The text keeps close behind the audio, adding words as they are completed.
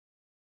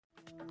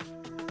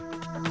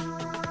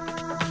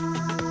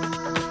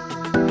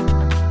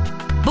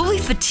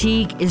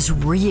fatigue is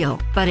real,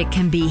 but it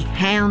can be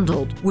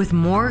handled with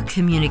more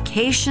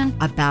communication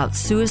about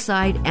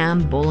suicide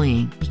and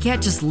bullying. You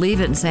can't just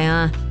leave it and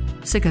say,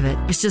 sick of it.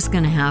 It's just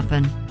going to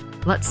happen.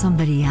 Let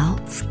somebody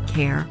else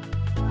care.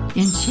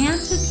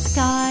 Enchanted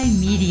Sky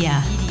Media.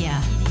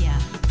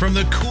 From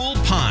the cool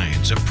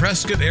pines of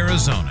Prescott,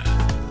 Arizona,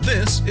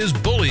 this is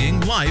Bullying,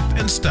 Life,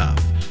 and Stuff,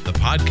 the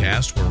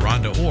podcast where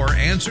Rhonda Orr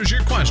answers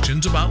your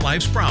questions about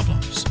life's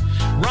problems.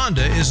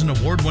 Rhonda is an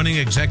award-winning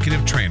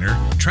executive trainer,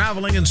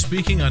 traveling and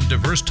speaking on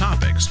diverse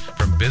topics,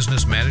 from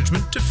business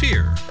management to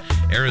fear.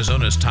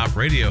 Arizona's top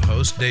radio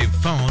host, Dave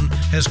Fohn,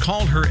 has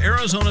called her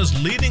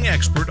Arizona's leading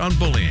expert on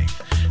bullying.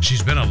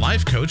 She's been a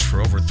life coach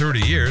for over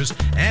 30 years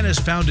and has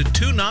founded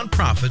 2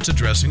 nonprofits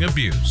addressing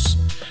abuse.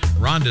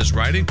 Rhonda's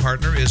writing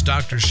partner is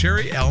Dr.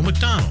 Sherry L.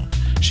 McDonald.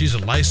 She's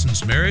a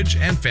licensed marriage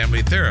and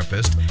family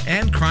therapist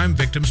and crime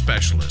victim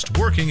specialist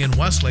working in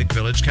Westlake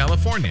Village,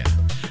 California.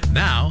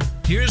 Now,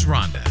 here's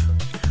Rhonda.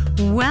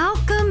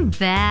 Welcome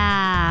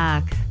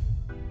back.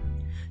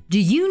 Do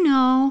you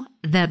know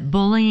that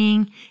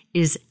bullying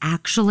is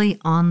actually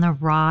on the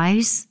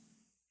rise?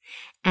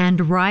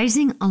 And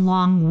rising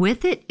along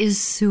with it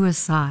is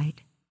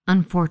suicide,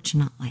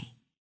 unfortunately.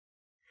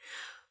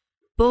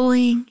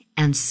 Bullying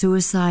and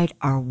suicide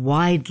are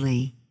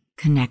widely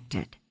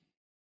connected.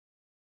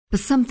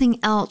 But something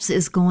else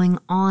is going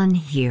on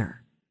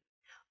here.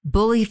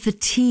 Bully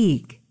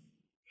fatigue.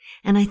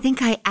 And I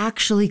think I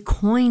actually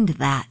coined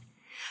that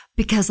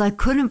because I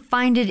couldn't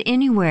find it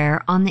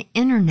anywhere on the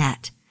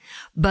internet.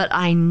 But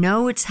I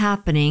know it's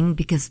happening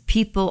because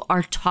people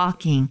are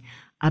talking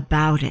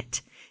about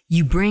it.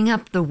 You bring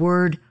up the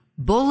word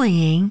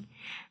bullying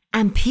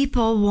and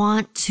people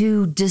want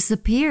to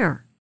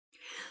disappear.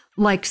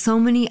 Like so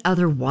many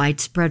other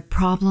widespread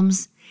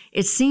problems,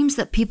 it seems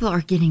that people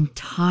are getting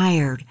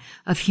tired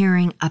of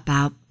hearing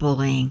about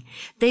bullying.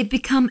 They've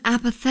become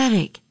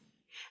apathetic.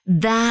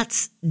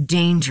 That's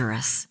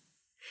dangerous.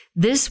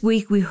 This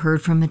week we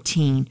heard from a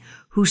teen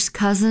whose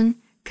cousin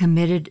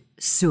committed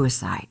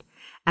suicide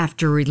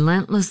after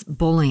relentless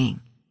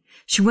bullying.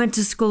 She went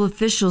to school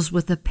officials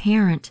with a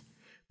parent,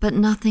 but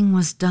nothing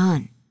was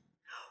done.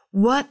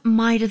 What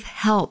might have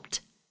helped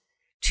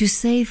to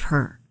save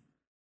her?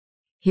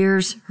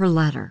 Here's her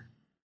letter.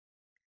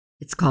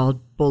 It's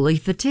called Bully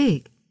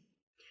Fatigue.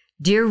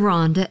 Dear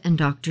Rhonda and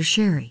Dr.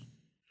 Sherry,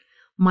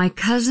 my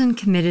cousin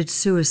committed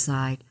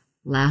suicide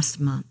last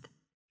month,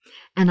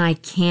 and I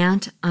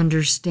can't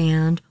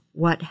understand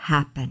what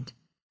happened.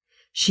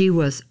 She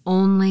was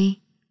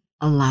only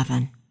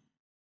 11.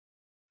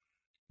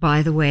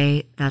 By the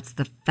way, that's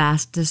the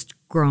fastest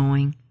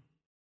growing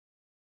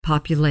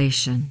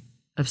population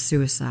of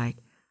suicide,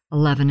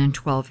 11 and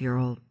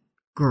 12-year-old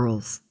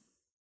girls.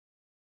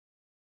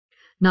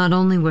 Not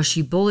only was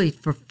she bullied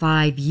for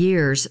 5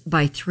 years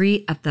by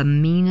 3 of the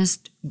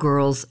meanest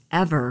girls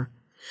ever,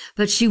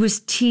 but she was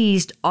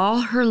teased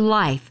all her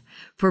life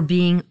for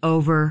being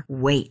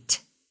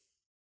overweight.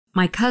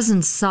 My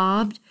cousin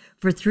sobbed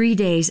for 3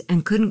 days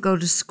and couldn't go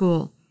to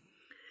school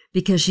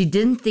because she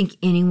didn't think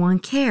anyone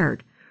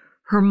cared.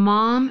 Her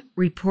mom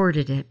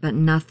reported it, but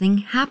nothing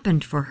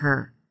happened for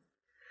her.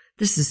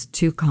 This is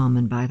too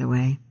common, by the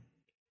way.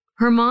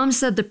 Her mom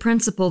said the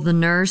principal, the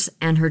nurse,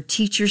 and her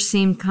teacher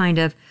seemed kind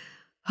of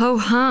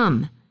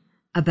ho-hum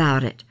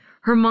about it.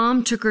 Her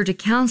mom took her to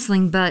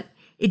counseling, but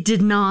it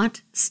did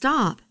not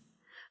stop.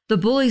 The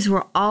bullies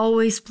were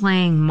always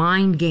playing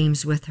mind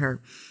games with her,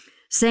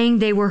 saying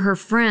they were her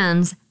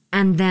friends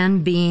and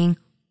then being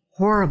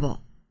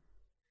horrible.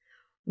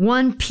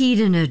 One peed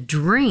in a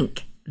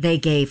drink they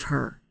gave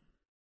her.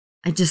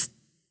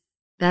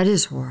 That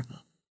is horrible.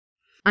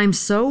 I'm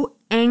so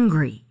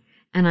angry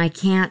and I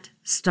can't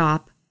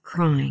stop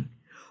crying.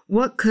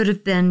 What could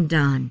have been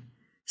done?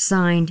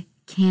 Signed,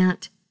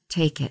 Can't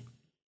Take It.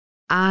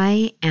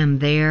 I am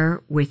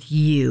there with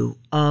you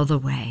all the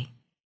way.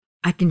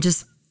 I can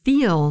just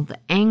feel the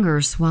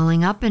anger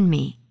swelling up in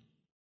me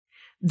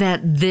that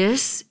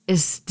this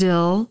is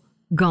still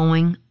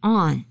going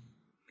on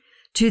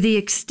to the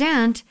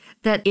extent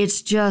that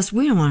it's just,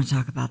 we don't want to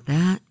talk about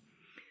that.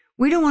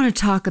 We don't want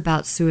to talk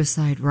about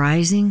suicide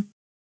rising.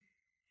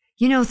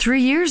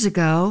 3 years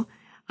ago,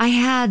 I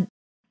had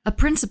a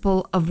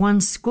principal of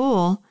one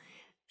school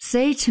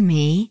say to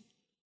me,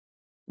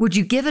 would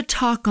you give a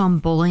talk on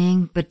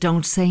bullying, but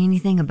don't say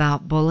anything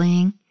about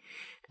bullying?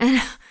 And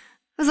I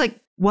was like,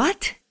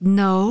 what?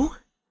 No,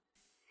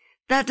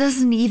 that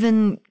doesn't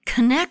even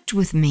connect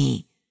with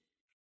me.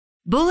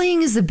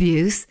 Bullying is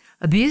abuse.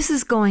 Abuse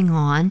is going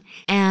on.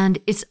 And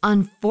it's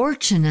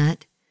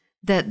unfortunate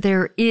that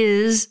there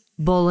is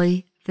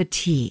bully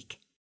fatigue.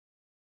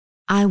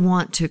 I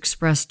want to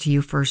express to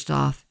you first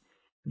off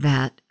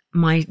that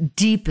my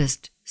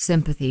deepest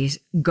sympathies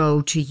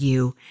go to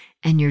you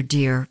and your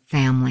dear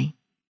family.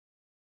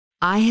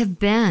 I have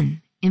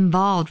been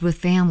involved with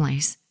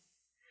families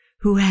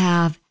who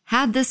have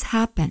had this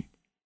happen,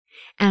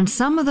 and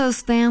some of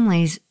those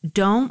families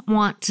don't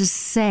want to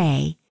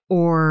say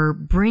or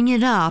bring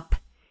it up,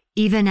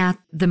 even at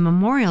the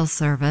memorial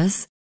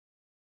service,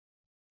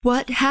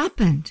 what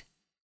happened.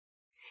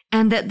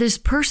 and that this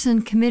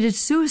person committed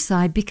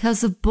suicide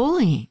because of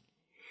bullying.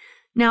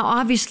 Now,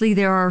 obviously,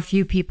 there are a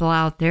few people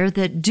out there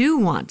that do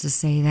want to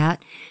say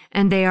that,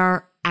 and they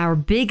are our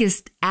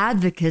biggest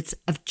advocates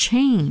of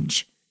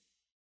change.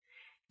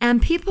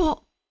 And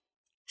people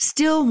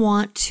still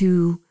want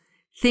to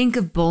think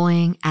of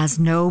bullying as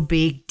no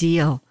big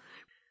deal.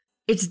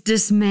 It's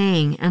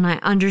dismaying, and I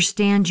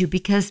understand you,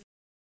 because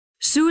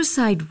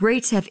suicide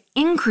rates have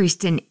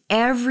increased in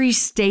every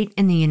state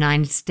in the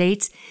United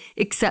States,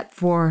 except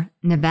for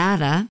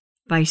Nevada,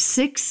 by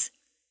 6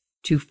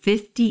 to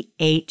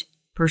 58%.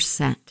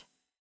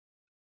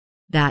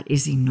 That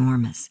is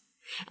enormous.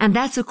 And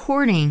that's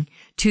according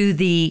to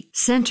the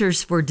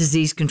Centers for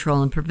Disease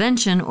Control and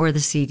Prevention, or the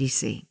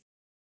CDC.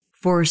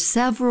 For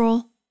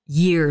several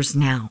years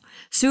now,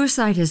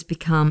 suicide has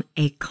become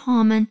a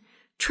common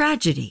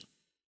tragedy.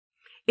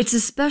 It's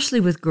especially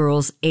with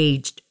girls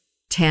aged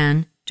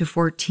 10 to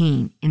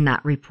 14 in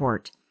that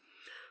report.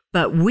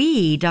 But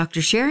we,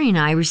 Dr. Sherry and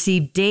I,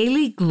 receive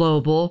daily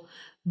global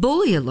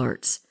bully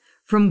alerts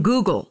from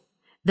Google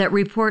that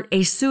report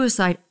a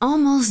suicide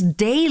almost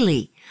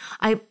daily.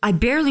 I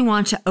barely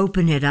want to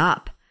open it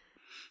up.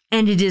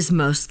 And it is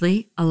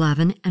mostly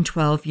 11 and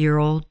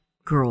 12-year-old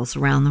girls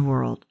around the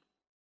world.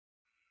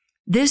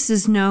 This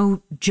is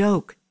no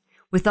joke.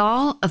 With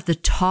all of the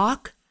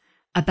talk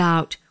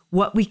about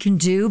what we can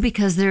do,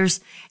 because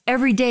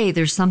every day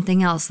there's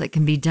something else that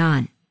can be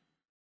done.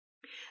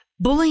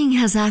 Bullying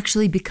has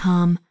actually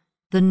become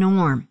the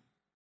norm.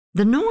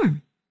 The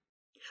norm.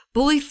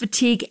 Bully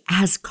fatigue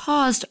has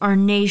caused our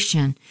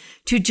nation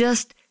to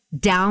just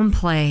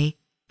downplay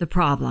the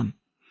problem.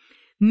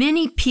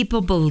 Many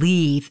people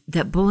believe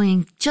that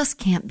bullying just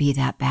can't be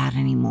that bad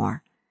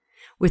anymore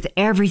with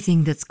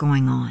everything that's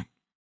going on.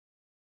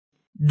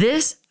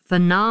 This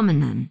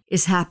phenomenon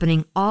is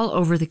happening all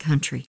over the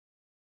country.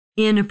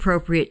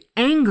 Inappropriate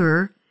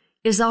anger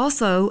is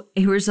also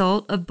a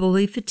result of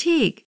bully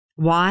fatigue.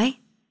 Why?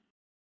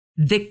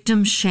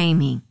 Victim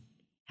shaming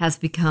has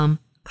become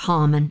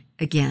common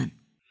again.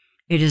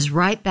 It is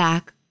right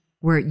back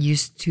where it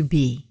used to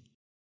be.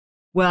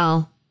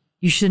 Well,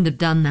 you shouldn't have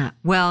done that.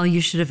 Well,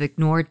 you should have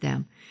ignored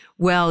them.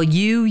 Well,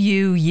 you.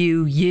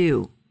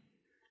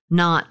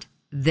 Not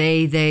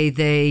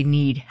they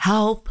need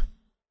help.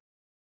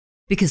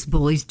 Because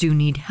bullies do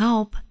need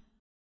help.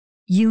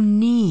 You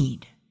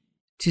need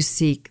to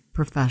seek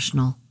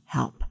professional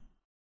help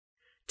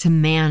to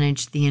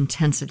manage the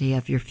intensity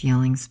of your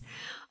feelings.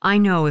 I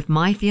know if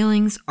my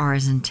feelings are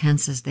as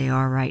intense as they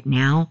are right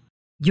now,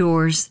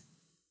 yours,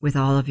 with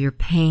all of your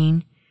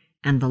pain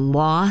and the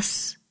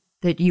loss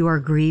that you are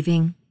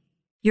grieving,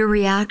 your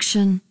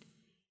reaction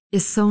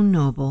is so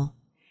noble,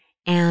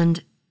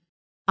 and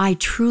I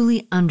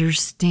truly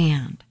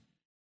understand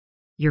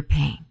your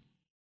pain.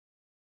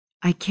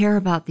 I care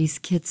about these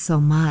kids so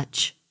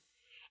much.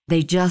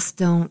 They just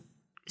don't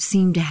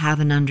seem to have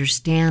an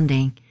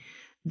understanding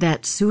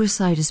that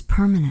suicide is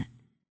permanent.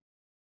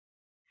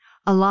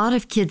 A lot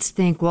of kids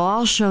think, well,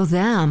 I'll show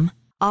them,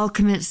 I'll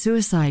commit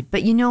suicide.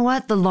 But you know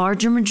what? The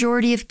larger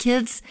majority of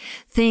kids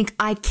think,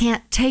 I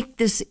can't take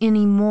this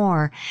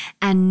anymore,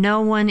 and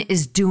no one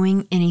is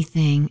doing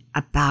anything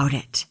about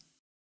it.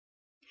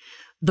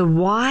 The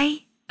why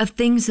of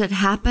things that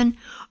happen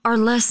are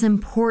less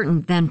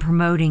important than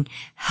promoting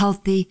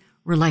healthy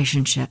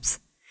relationships.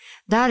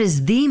 That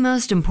is the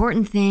most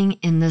important thing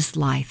in this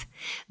life.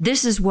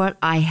 This is what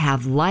I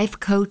have life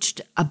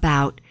coached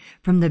about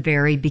from the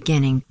very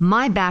beginning.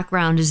 My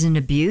background is in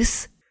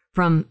abuse,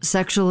 from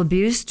sexual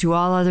abuse to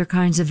all other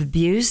kinds of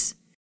abuse.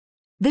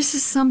 This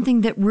is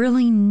something that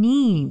really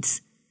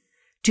needs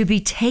to be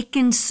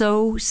taken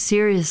so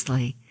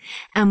seriously,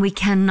 and we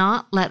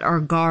cannot let our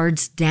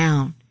guards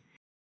down.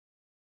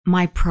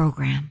 My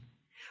program,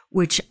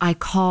 which I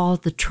call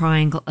the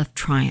Triangle of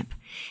Triumph,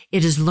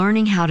 it is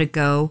learning how to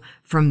go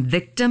from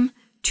victim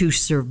to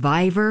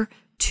survivor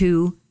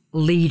to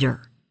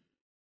leader.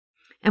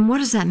 And what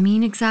does that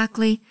mean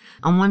exactly?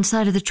 On one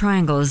side of the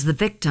triangle is the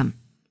victim.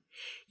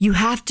 You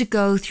have to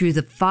go through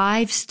the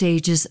 5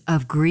 stages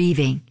of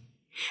grieving.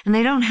 And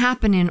they don't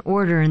happen in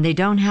order, and they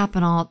don't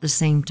happen all at the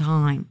same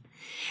time.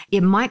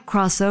 It might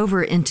cross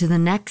over into the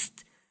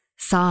next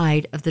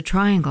side of the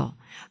triangle.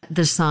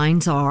 The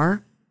signs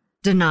are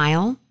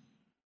denial,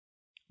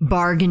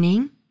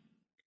 bargaining,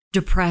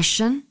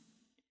 depression,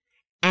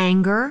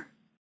 anger,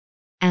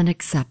 and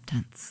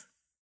acceptance.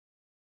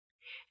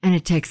 And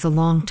it takes a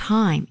long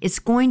time. It's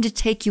going to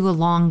take you a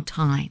long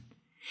time.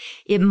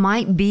 It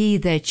might be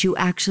that you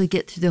actually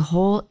get through the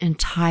whole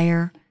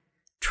entire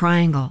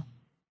triangle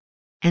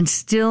and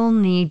still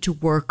need to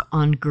work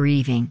on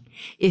grieving.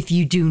 If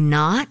you do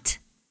not,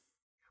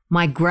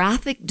 my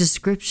graphic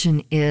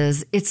description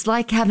is, it's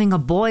like having a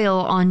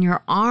boil on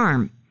your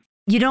arm.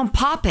 You don't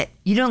pop it.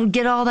 You don't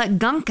get all that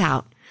gunk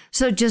out.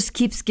 So it just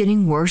keeps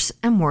getting worse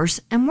and worse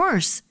and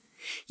worse.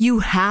 You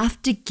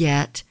have to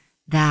get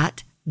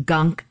that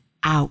gunk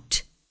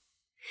out.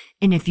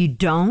 And if you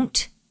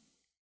don't,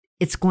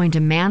 it's going to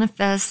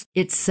manifest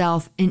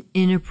itself in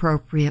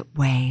inappropriate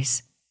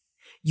ways.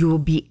 You will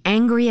be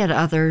angry at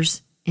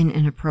others in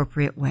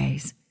inappropriate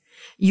ways.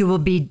 You will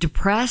be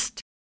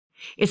depressed.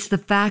 It's the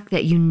fact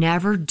that you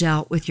never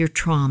dealt with your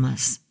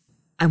traumas.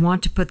 I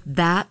want to put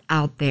that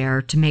out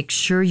there to make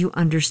sure you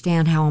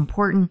understand how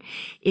important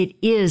it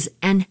is.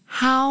 And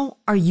how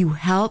are you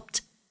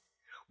helped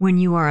when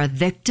you are a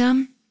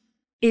victim?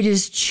 It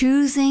is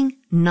choosing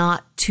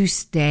not to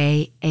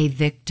stay a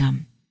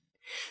victim.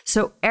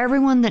 So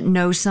everyone that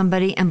knows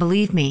somebody, and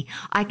believe me,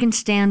 I can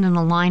stand in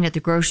a line at the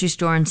grocery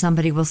store and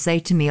somebody will say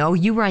to me, "Oh,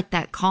 you write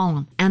that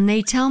column." And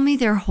they tell me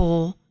their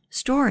whole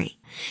story.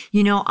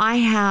 You know, I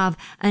have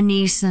a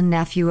niece, a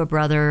nephew, a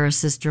brother, a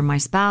sister, my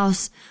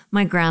spouse,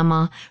 my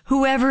grandma,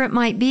 whoever it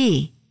might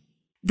be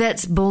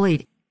that's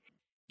bullied.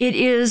 It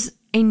is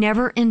a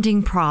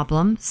never-ending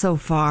problem so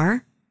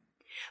far.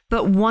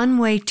 But one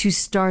way to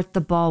start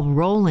the ball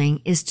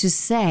rolling is to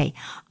say,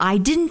 I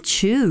did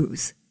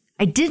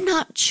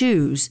not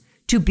choose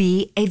to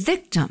be a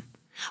victim,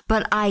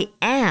 but I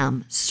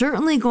am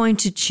certainly going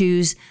to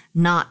choose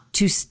not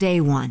to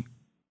stay one.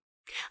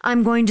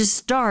 I'm going to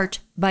start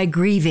by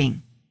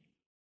grieving.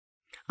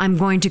 I'm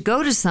going to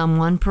go to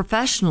someone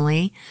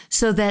professionally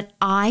so that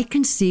I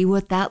can see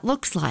what that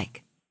looks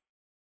like.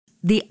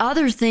 The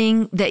other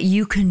thing that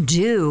you can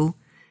do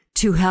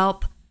to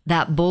help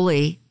that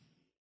bully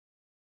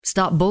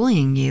stop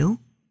bullying you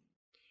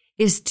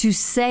is to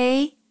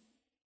say,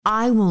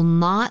 I will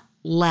not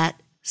let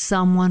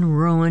someone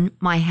ruin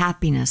my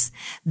happiness.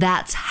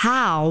 That's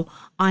how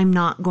I'm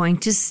not going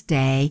to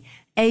stay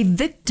a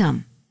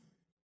victim.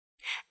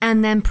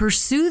 And then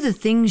pursue the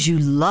things you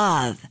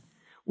love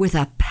with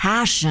a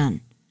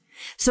passion.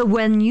 So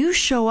when you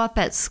show up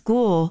at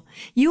school,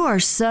 you are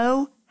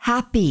so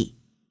happy.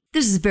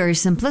 This is very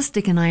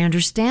simplistic and I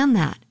understand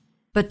that.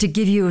 But to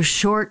give you a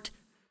short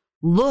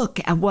look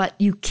at what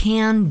you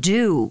can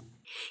do,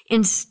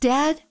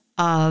 instead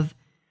of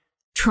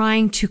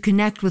trying to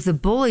connect with a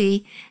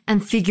bully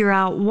and figure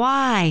out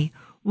why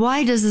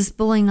does this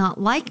bully not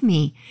like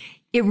me?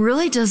 It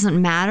really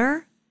doesn't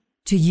matter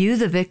to you,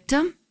 the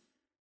victim.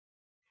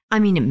 I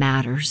mean, it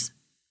matters.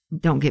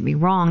 Don't get me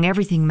wrong.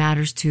 Everything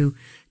matters to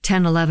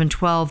 10, 11,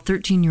 12,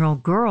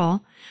 13-year-old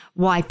girl.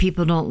 Why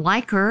people don't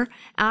like her.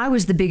 I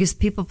was the biggest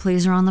people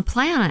pleaser on the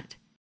planet.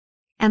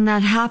 And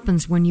that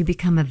happens when you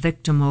become a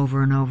victim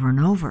over and over and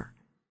over.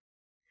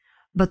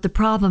 But the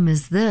problem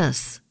is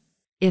this.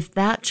 If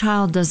that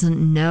child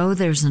doesn't know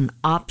there's an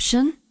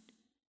option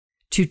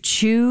to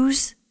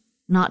choose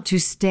not to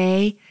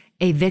stay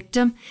a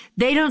victim,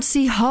 they don't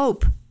see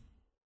hope.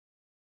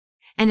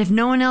 And if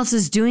no one else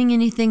is doing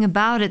anything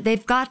about it,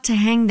 they've got to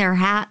hang their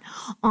hat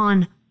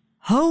on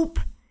hope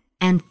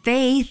and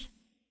faith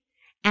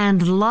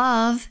and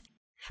love.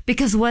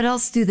 Because what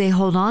else do they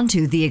hold on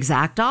to? The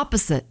exact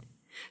opposite.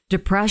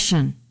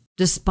 Depression,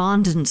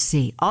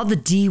 despondency, all the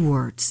D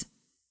words.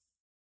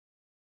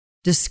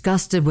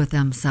 Disgusted with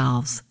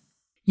themselves.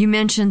 You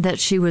mentioned that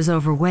she was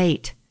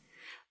overweight.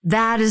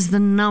 That is the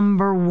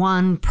number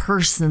one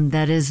person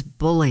that is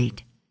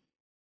bullied.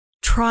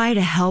 Try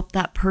to help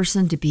that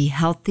person to be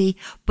healthy,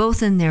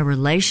 both in their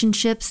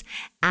relationships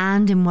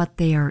and in what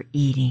they are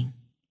eating.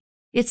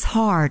 It's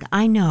hard,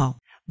 I know,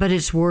 but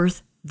it's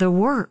worth the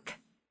work.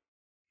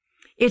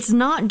 It's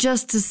not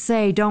just to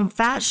say, don't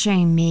fat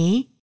shame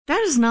me.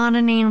 That is not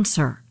an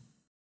answer.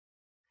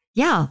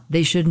 Yeah,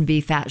 they shouldn't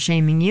be fat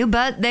shaming you,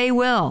 but they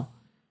will.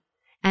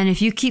 And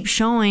if you keep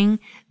showing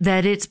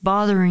that it's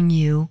bothering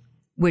you,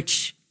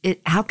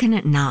 how can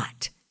it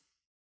not?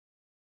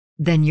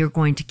 Then you're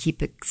going to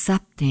keep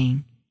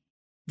accepting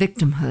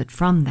victimhood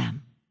from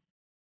them.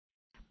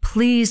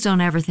 Please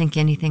don't ever think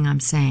anything I'm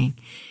saying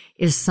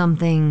is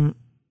something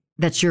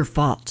that's your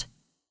fault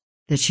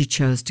that she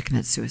chose to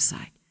commit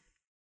suicide.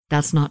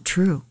 That's not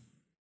true.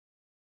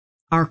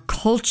 Our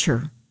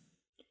culture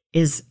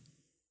is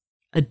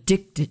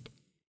addicted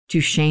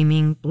to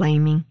shaming,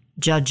 blaming,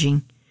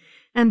 judging,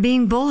 and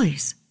being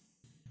bullies.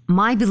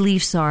 My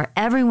beliefs are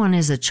everyone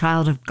is a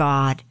child of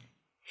God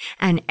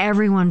and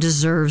everyone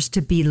deserves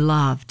to be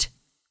loved.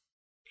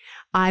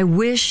 I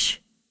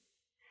wish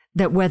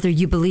that whether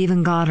you believe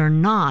in God or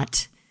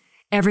not,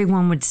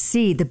 everyone would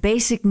see the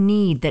basic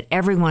need that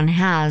everyone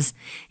has,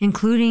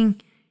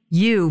 including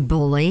you,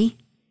 bully.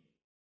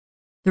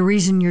 The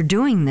reason you're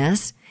doing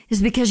this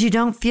is because you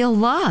don't feel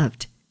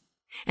loved.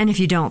 And if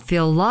you don't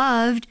feel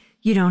loved,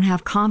 you don't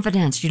have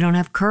confidence, you don't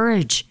have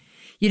courage,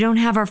 you don't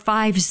have our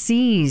 5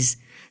 C's,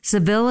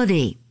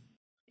 civility.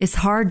 It's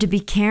hard to be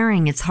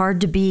caring, it's hard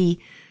to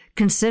be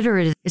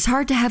considerate, it's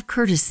hard to have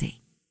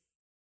courtesy.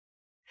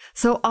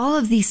 So all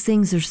of these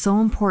things are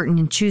so important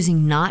in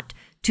choosing not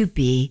to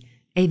be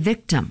a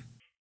victim.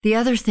 The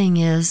other thing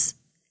is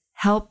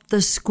help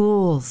the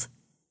schools.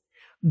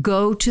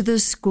 Go to the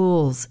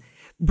schools.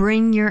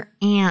 Bring your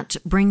aunt,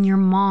 bring your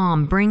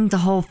mom, bring the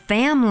whole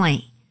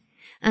family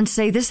and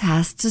say this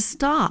has to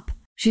stop.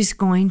 She's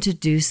going to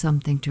do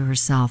something to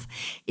herself.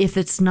 If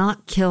it's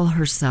not kill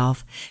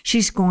herself,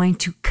 she's going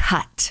to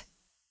cut.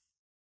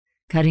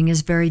 Cutting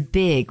is very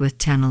big with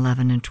 10,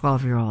 11, and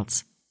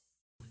 12-year-olds.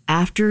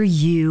 After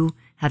you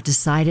have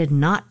decided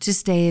not to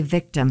stay a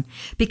victim,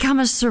 become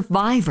a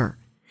survivor.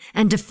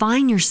 and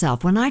define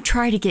yourself. When I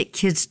try to get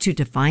kids to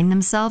define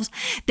themselves,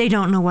 they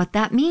don't know what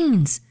that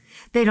means.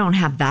 They don't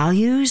have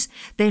values.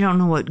 They don't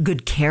know what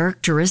good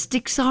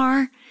characteristics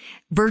are,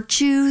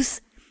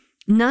 virtues,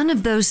 none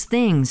of those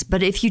things.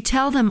 But if you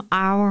tell them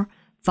our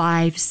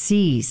 5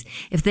 C's,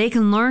 if they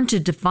can learn to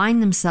define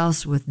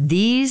themselves with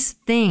these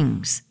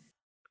things,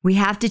 we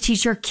have to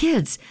teach our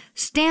kids,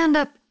 stand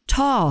up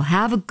tall,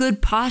 have a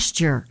good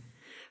posture.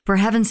 For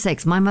heaven's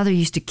sakes, my mother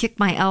used to kick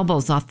my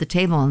elbows off the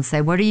table and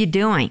say, "What are you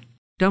doing?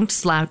 Don't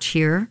slouch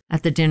here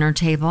at the dinner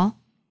table."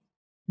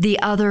 The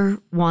other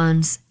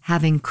ones,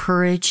 having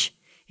courage.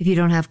 If you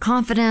don't have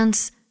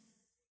confidence,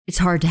 it's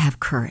hard to have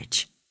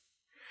courage.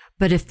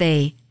 But if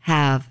they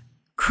have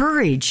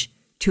courage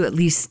to at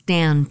least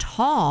stand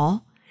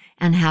tall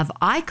and have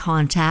eye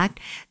contact,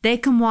 they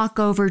can walk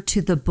over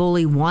to the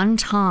bully one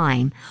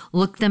time,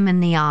 look them in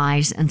the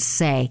eyes and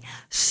say,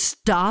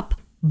 "Stop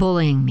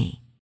bullying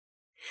me."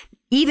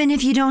 Even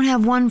if you don't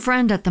have one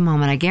friend at the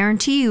moment, I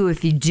guarantee you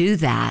if you do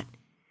that,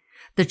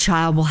 the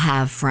child will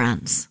have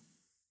friends.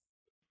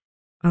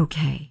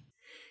 Okay.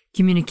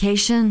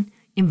 Communication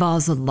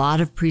involves a lot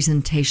of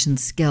presentation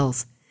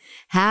skills.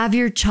 Have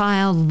your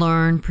child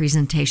learn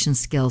presentation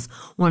skills.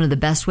 One of the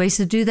best ways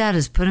to do that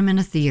is put them in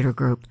a theater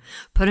group,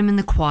 put them in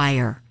the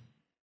choir,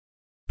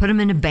 put them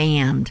in a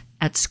band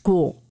at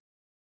school.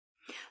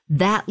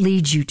 That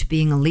leads you to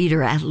being a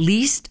leader, at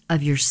least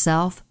of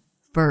yourself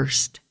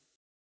first.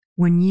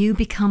 When you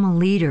become a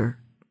leader,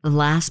 the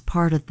last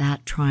part of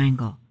that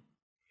triangle,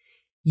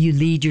 you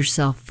lead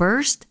yourself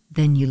first,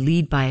 then you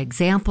lead by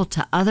example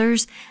to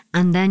others,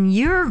 and then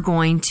you're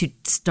going to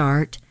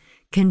start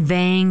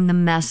conveying the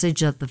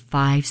message of the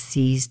 5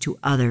 C's to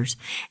others,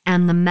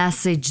 and the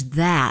message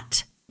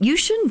that you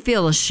shouldn't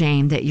feel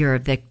ashamed that you're a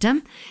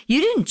victim.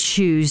 You didn't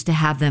choose to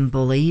have them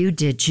bully you,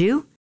 did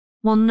you?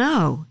 Well,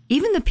 no.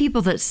 Even the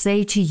people that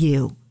say to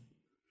you,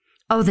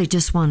 "Oh, they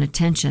just want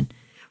attention."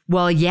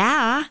 Well,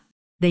 yeah,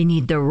 they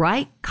need the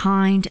right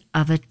kind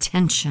of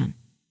attention.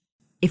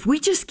 If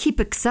we just keep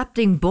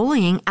accepting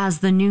bullying as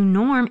the new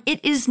norm, it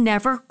is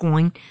never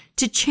going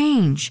to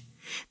change.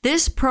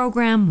 This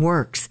program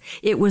works.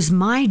 It was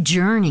my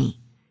journey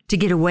to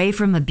get away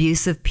from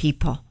abusive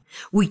people.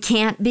 We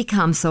can't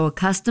become so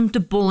accustomed to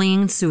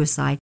bullying and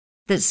suicide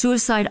that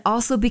suicide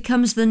also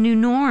becomes the new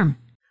norm.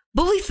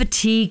 Bully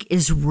fatigue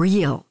is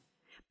real,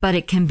 but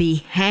it can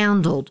be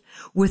handled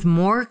with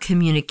more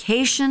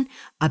communication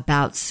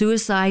about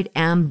suicide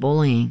and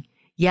bullying.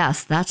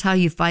 Yes, that's how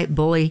you fight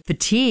bully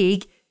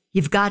fatigue.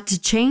 You've got to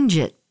change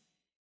it.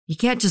 You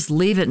can't just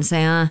leave it and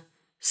say,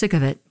 sick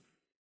of it.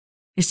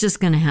 It's just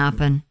going to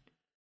happen.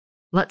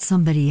 Let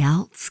somebody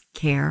else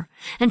care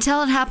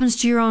until it happens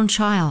to your own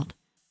child.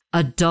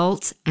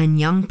 Adults and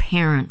young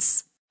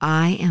parents,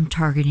 I am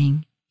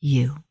targeting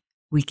you.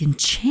 We can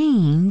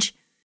change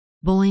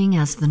bullying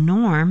as the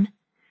norm.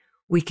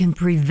 We can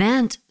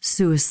prevent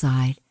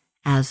suicide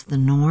as the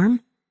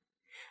norm.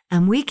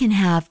 And we can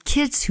have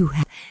kids who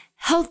have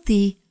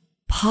healthy,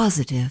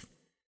 positive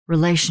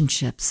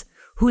relationships,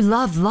 who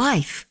love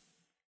life.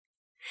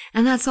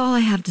 And that's all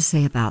I have to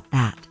say about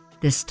that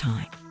this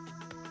time.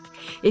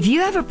 If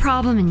you have a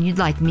problem and you'd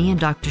like me and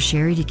Dr.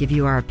 Sherry to give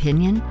you our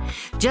opinion,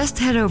 just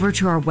head over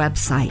to our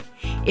website.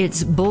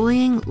 It's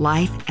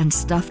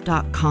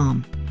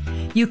bullyinglifeandstuff.com.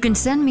 You can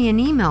send me an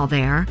email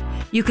there.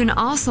 You can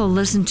also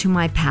listen to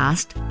my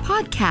past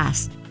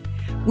podcast.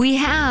 We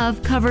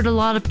have covered a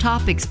lot of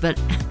topics, but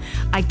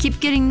I keep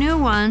getting new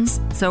ones,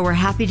 so we're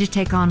happy to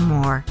take on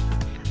more.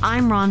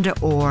 I'm Rhonda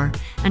Orr.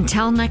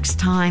 Until next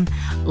time,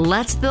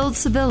 let's build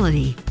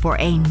civility for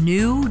a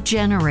new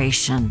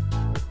generation.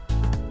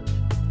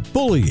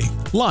 Bullying,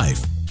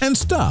 Life, and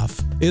Stuff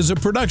is a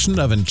production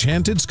of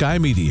Enchanted Sky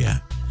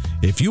Media.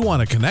 If you want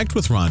to connect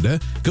with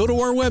Rhonda, go to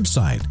our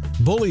website,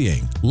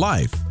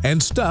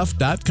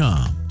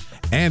 bullyinglifeandstuff.com.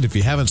 And if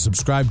you haven't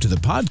subscribed to the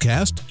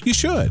podcast, you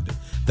should.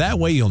 That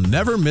way you'll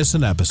never miss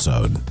an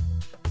episode.